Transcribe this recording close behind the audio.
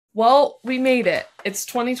Well, we made it. It's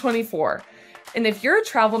 2024. And if you're a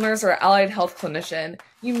travel nurse or allied health clinician,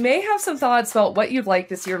 you may have some thoughts about what you'd like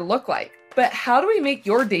this year to look like. But how do we make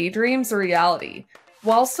your daydreams a reality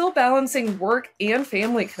while still balancing work and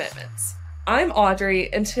family commitments? I'm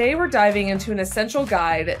Audrey, and today we're diving into an essential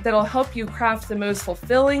guide that'll help you craft the most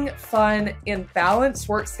fulfilling, fun, and balanced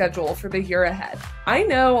work schedule for the year ahead. I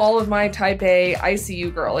know all of my Type A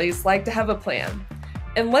ICU girlies like to have a plan.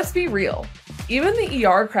 And let's be real, even the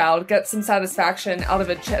ER crowd gets some satisfaction out of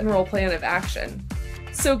a general plan of action.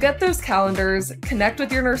 So get those calendars, connect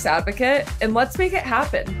with your nurse advocate, and let's make it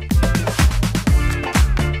happen.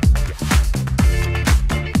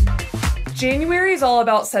 January is all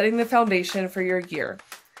about setting the foundation for your year.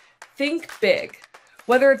 Think big.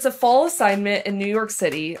 Whether it's a fall assignment in New York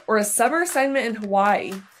City or a summer assignment in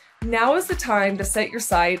Hawaii, now is the time to set your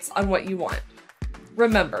sights on what you want.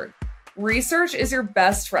 Remember, research is your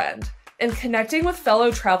best friend, and connecting with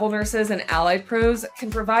fellow travel nurses and allied pros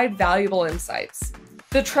can provide valuable insights.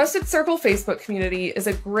 The Trusted Circle Facebook community is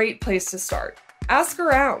a great place to start. Ask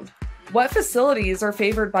around. What facilities are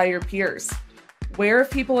favored by your peers? Where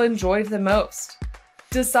have people enjoyed the most?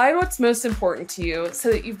 Decide what's most important to you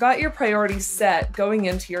so that you've got your priorities set going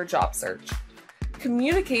into your job search.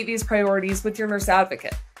 Communicate these priorities with your nurse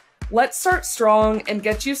advocate. Let's start strong and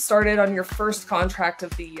get you started on your first contract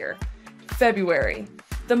of the year. February,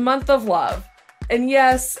 the month of love. And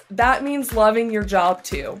yes, that means loving your job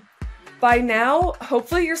too. By now,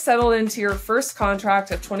 hopefully you're settled into your first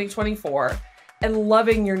contract of 2024 and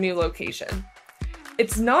loving your new location.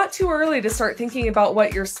 It's not too early to start thinking about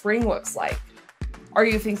what your spring looks like. Are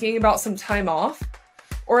you thinking about some time off?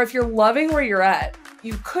 Or if you're loving where you're at,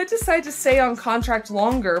 you could decide to stay on contract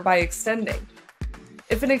longer by extending.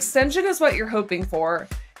 If an extension is what you're hoping for,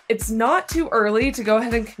 it's not too early to go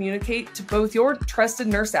ahead and communicate to both your trusted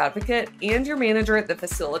nurse advocate and your manager at the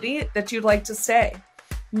facility that you'd like to stay.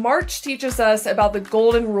 March teaches us about the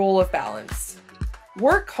golden rule of balance.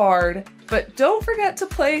 Work hard, but don't forget to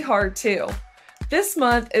play hard too. This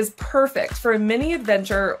month is perfect for a mini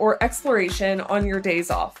adventure or exploration on your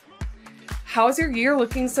days off. How's your year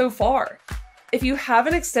looking so far? If you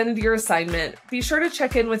haven't extended your assignment, be sure to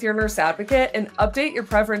check in with your nurse advocate and update your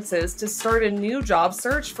preferences to start a new job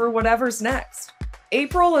search for whatever's next.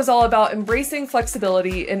 April is all about embracing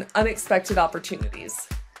flexibility and unexpected opportunities.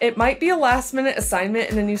 It might be a last-minute assignment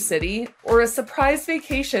in a new city or a surprise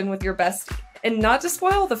vacation with your bestie. And not to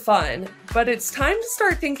spoil the fun, but it's time to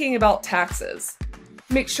start thinking about taxes.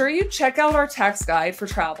 Make sure you check out our tax guide for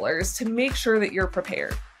travelers to make sure that you're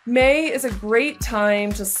prepared. May is a great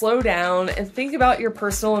time to slow down and think about your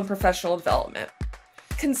personal and professional development.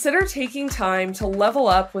 Consider taking time to level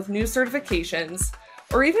up with new certifications,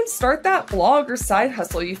 or even start that blog or side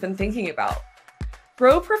hustle you've been thinking about.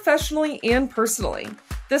 Grow professionally and personally.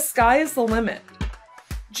 The sky is the limit.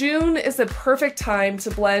 June is the perfect time to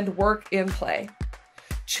blend work and play.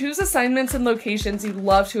 Choose assignments and locations you'd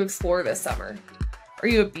love to explore this summer. Are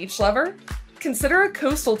you a beach lover? Consider a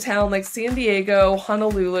coastal town like San Diego,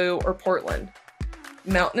 Honolulu, or Portland.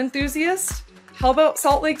 Mountain enthusiast? How about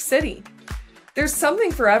Salt Lake City? There's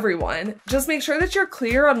something for everyone. Just make sure that you're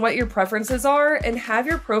clear on what your preferences are and have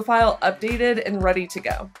your profile updated and ready to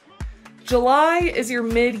go. July is your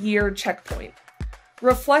mid-year checkpoint.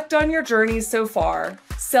 Reflect on your journey so far,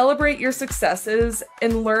 celebrate your successes,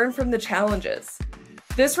 and learn from the challenges.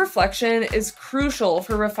 This reflection is crucial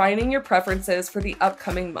for refining your preferences for the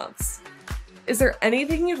upcoming months. Is there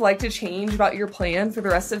anything you'd like to change about your plan for the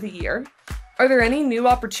rest of the year? Are there any new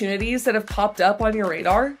opportunities that have popped up on your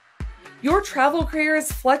radar? Your travel career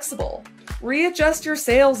is flexible. Readjust your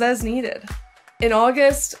sails as needed. In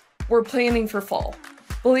August, we're planning for fall.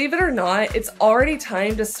 Believe it or not, it's already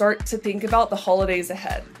time to start to think about the holidays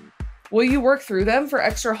ahead. Will you work through them for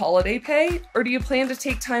extra holiday pay, or do you plan to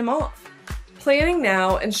take time off? Planning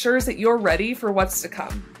now ensures that you're ready for what's to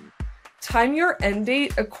come. Time your end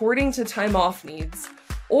date according to time off needs,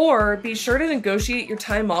 or be sure to negotiate your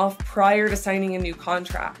time off prior to signing a new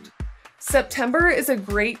contract. September is a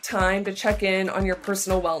great time to check in on your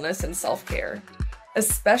personal wellness and self-care,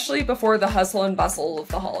 especially before the hustle and bustle of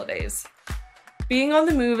the holidays. Being on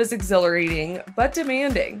the move is exhilarating, but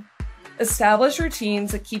demanding. Establish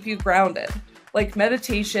routines that keep you grounded, like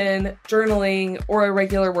meditation, journaling, or a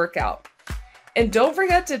regular workout. And don't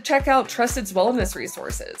forget to check out Trusted's wellness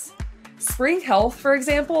resources. Spring Health, for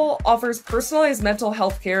example, offers personalized mental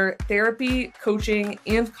health care, therapy, coaching,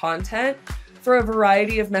 and content for a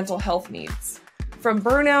variety of mental health needs. From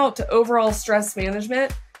burnout to overall stress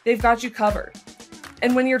management, they've got you covered.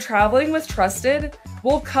 And when you're traveling with Trusted,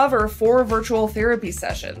 we'll cover 4 virtual therapy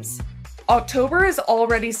sessions. October is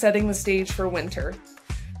already setting the stage for winter.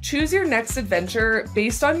 Choose your next adventure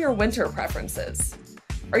based on your winter preferences.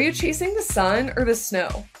 Are you chasing the sun or the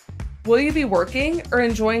snow? Will you be working or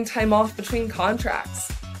enjoying time off between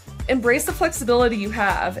contracts? Embrace the flexibility you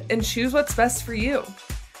have and choose what's best for you.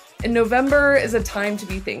 And November is a time to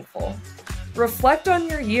be thankful. Reflect on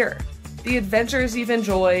your year, the adventures you've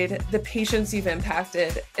enjoyed, the patients you've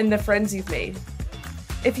impacted, and the friends you've made.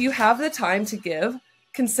 If you have the time to give,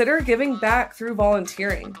 consider giving back through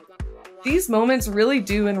volunteering. These moments really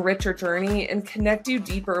do enrich your journey and connect you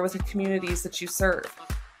deeper with the communities that you serve.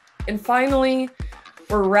 And finally,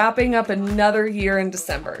 we're wrapping up another year in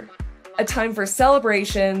December, a time for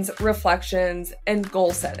celebrations, reflections, and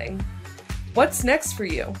goal setting. What's next for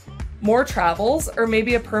you? More travels or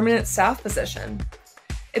maybe a permanent staff position?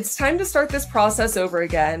 It's time to start this process over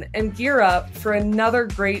again and gear up for another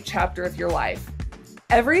great chapter of your life.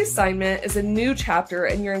 Every assignment is a new chapter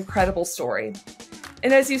in your incredible story.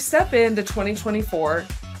 And as you step into 2024,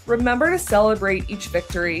 remember to celebrate each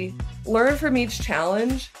victory, learn from each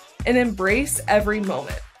challenge, and embrace every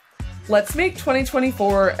moment. Let's make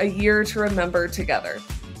 2024 a year to remember together.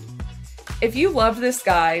 If you loved this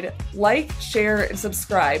guide, like, share, and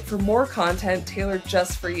subscribe for more content tailored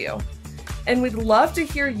just for you. And we'd love to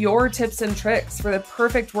hear your tips and tricks for the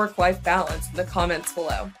perfect work-life balance in the comments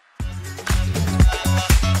below.